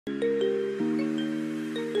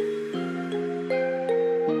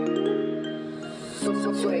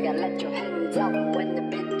Hey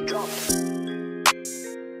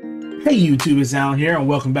YouTube, it's Alan here and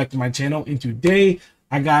welcome back to my channel, and today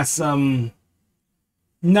I got some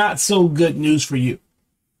not so good news for you.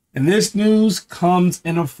 And this news comes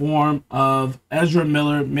in a form of Ezra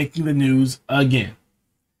Miller making the news again.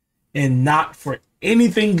 And not for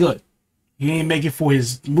anything good. He ain't making for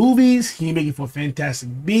his movies, he ain't making for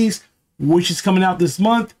Fantastic Beasts, which is coming out this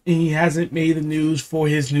month, and he hasn't made the news for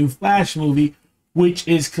his new Flash movie, which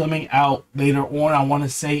is coming out later on, I want to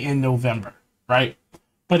say in November, right?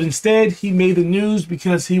 But instead, he made the news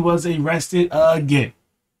because he was arrested again.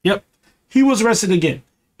 Yep, he was arrested again.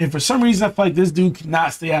 And for some reason, I feel like this dude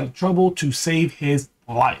cannot stay out of trouble to save his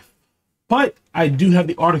life. But I do have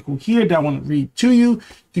the article here that I want to read to you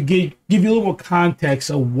to give you a little more context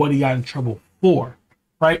of what he got in trouble for,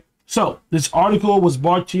 right? So this article was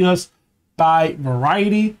brought to us by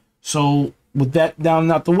Variety. So with that down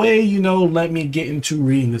and out the way, let me get into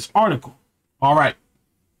reading this article. All right,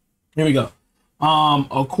 here we go.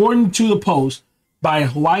 According to the Post, by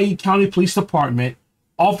Hawaii County Police Department,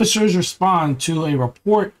 officers respond to a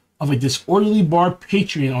report of a disorderly bar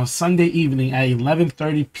patron on Sunday evening at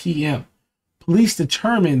 11:30 p.m. Police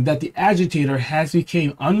determined that the agitator has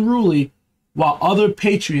become unruly while other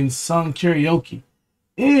patrons sung karaoke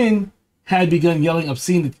and had begun yelling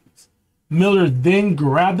obscenities. Miller then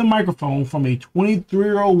grabbed the microphone from a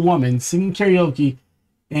 23-year-old woman singing karaoke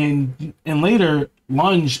and later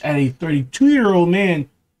lunged at a 32-year-old man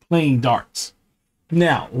playing darts.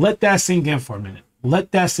 Now, let that sink in for a minute.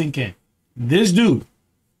 Let that sink in. This dude,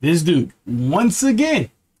 once again,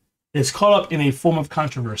 is caught up in a form of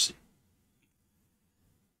controversy.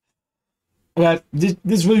 But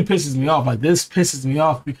this really pisses me off. This pisses me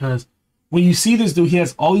off because when you see this dude, he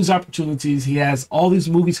has all these opportunities. He has all these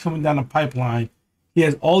movies coming down the pipeline. He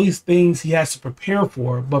has all these things he has to prepare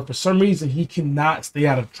for. But for some reason, he cannot stay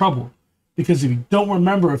out of trouble. Because if you don't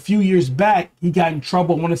remember, a few years back, he got in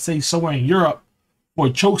trouble, I want to say somewhere in Europe, for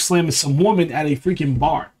chokeslamming some woman at a freaking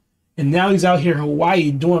bar. And now he's out here in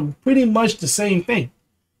Hawaii doing pretty much the same thing.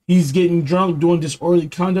 He's getting drunk, doing disorderly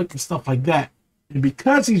conduct and stuff like that. And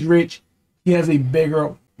because he's rich, he has a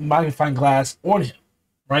bigger magnifying glass on him,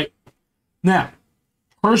 right? Now,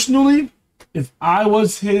 personally, if I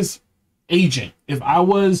was his agent, forget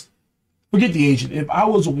the agent, if I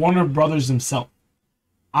was Warner Brothers himself,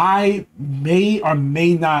 I may or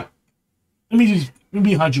may not, let me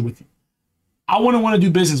be 100 with you. I wouldn't want to do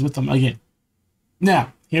business with him again.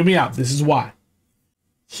 Now, hear me out. This is why.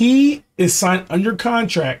 He is signed under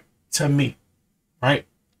contract to me, right?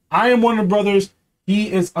 I am Warner Brothers.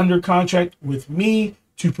 He is under contract with me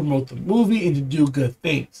to promote the movie and to do good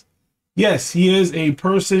things. Yes, he is a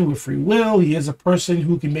person with free will. He is a person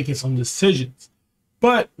who can make his own decisions.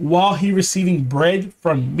 But while he's receiving bread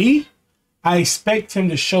from me, I expect him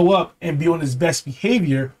to show up and be on his best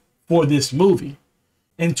behavior for this movie.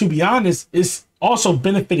 And to be honest, it's also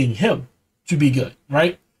benefiting him to be good,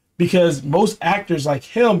 right? Because most actors like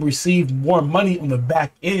him receive more money on the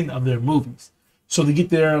back end of their movies. So they get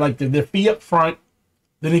their fee up front,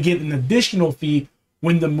 then they get an additional fee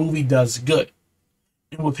when the movie does good.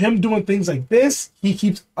 And with him doing things like this, he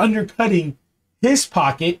keeps undercutting his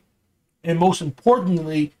pocket, and most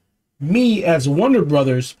importantly, me as Warner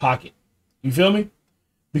Brothers' pocket. You feel me?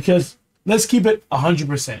 Because let's keep it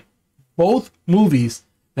 100%. Both movies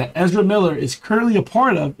that Ezra Miller is currently a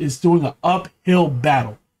part of is doing an uphill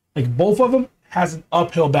battle. Like both of them has an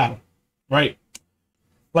uphill battle, right?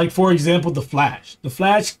 Like for example, The Flash. The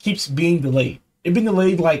Flash keeps being delayed. It's been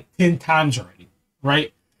delayed like 10 times already,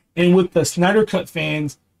 right? And with the Snyder Cut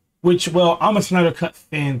fans, which, well, I'm a Snyder Cut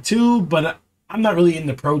fan too, but I'm not really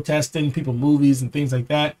into protesting people movies and things like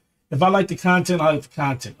that. If I like the content, I like the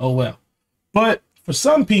content. Oh well. But for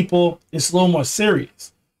some people, it's a little more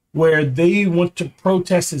serious, where they want to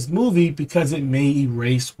protest his movie because it may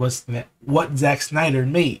erase what Zack Snyder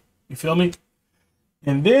made. You feel me?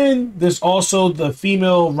 And then there's also the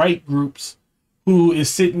female right groups who is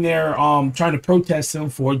sitting there trying to protest him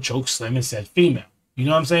for chokeslamming said female. You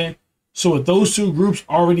know what I'm saying? So with those two groups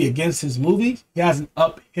already against his movie, he has an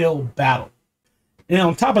uphill battle. And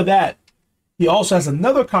on top of that, he also has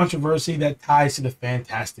another controversy that ties to the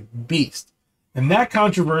Fantastic Beast. And that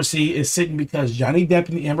controversy is sitting because Johnny Depp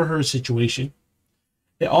and the Amber Heard situation.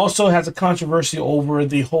 It also has a controversy over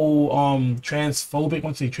the whole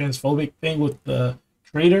transphobic thing with the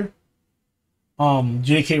creator,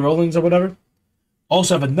 J.K. Rowling's or whatever.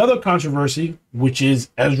 Also have another controversy, which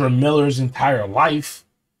is Ezra Miller's entire life.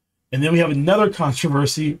 And then we have another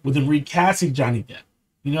controversy with him recasting Johnny Depp.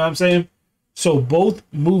 You know what I'm saying? So both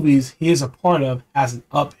movies he is a part of has an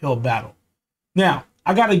uphill battle. Now,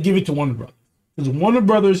 I got to give it to Warner Brothers. Because Warner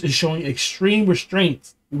Brothers is showing extreme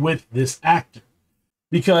restraints with this actor.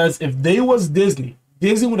 Because if they was Disney,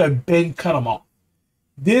 Disney would have been cut them off.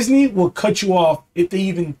 Disney will cut you off if they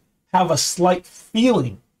even have a slight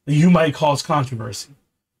feeling that you might cause controversy.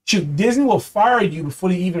 Shoot, Disney will fire you before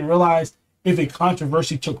they even realize if a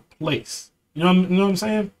controversy took place. You know what I'm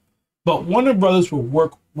saying? But Warner Brothers will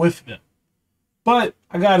work with them. But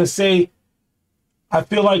I gotta say, I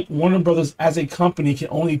feel like Warner Brothers as a company can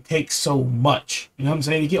only take so much. You know what I'm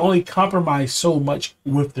saying? They can only compromise so much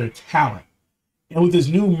with their talent. And with this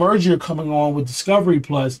new merger coming on with Discovery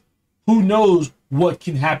Plus, who knows what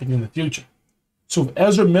can happen in the future. So with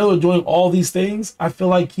Ezra Miller doing all these things, I feel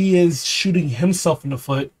like he is shooting himself in the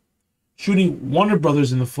foot, shooting Warner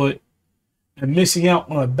Brothers in the foot, and missing out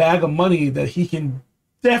on a bag of money that he can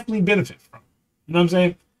definitely benefit from. You know what I'm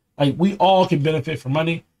saying? Like, we all can benefit from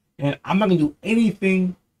money, and I'm not going to do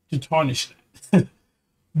anything to tarnish that.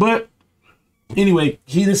 But anyway,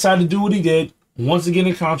 he decided to do what he did. Once again,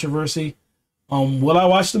 a controversy. Will I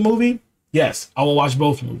watch the movie? Yes, I will watch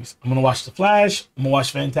both movies. I'm going to watch The Flash. I'm going to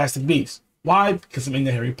watch Fantastic Beasts. Why? Because I'm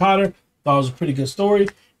into Harry Potter. Thought it was a pretty good story.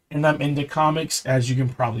 And I'm into comics, as you can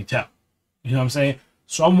probably tell. You know what I'm saying?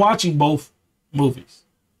 So I'm watching both movies.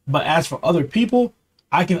 But as for other people,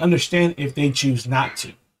 I can understand if they choose not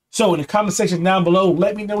to. So in the comment section down below,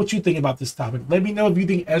 let me know what you think about this topic. Let me know if you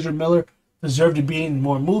think Ezra Miller deserved to be in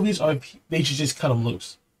more movies or if they should just cut him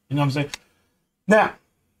loose. You know what I'm saying? Now,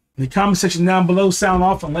 in the comment section down below, sound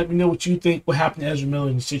off and let me know what you think will happen to Ezra Miller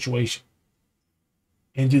in the situation.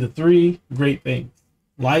 And do the 3 great things.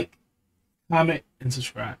 Like, comment, and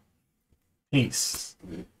subscribe. Peace.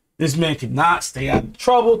 This man cannot stay out of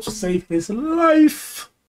trouble to save his life.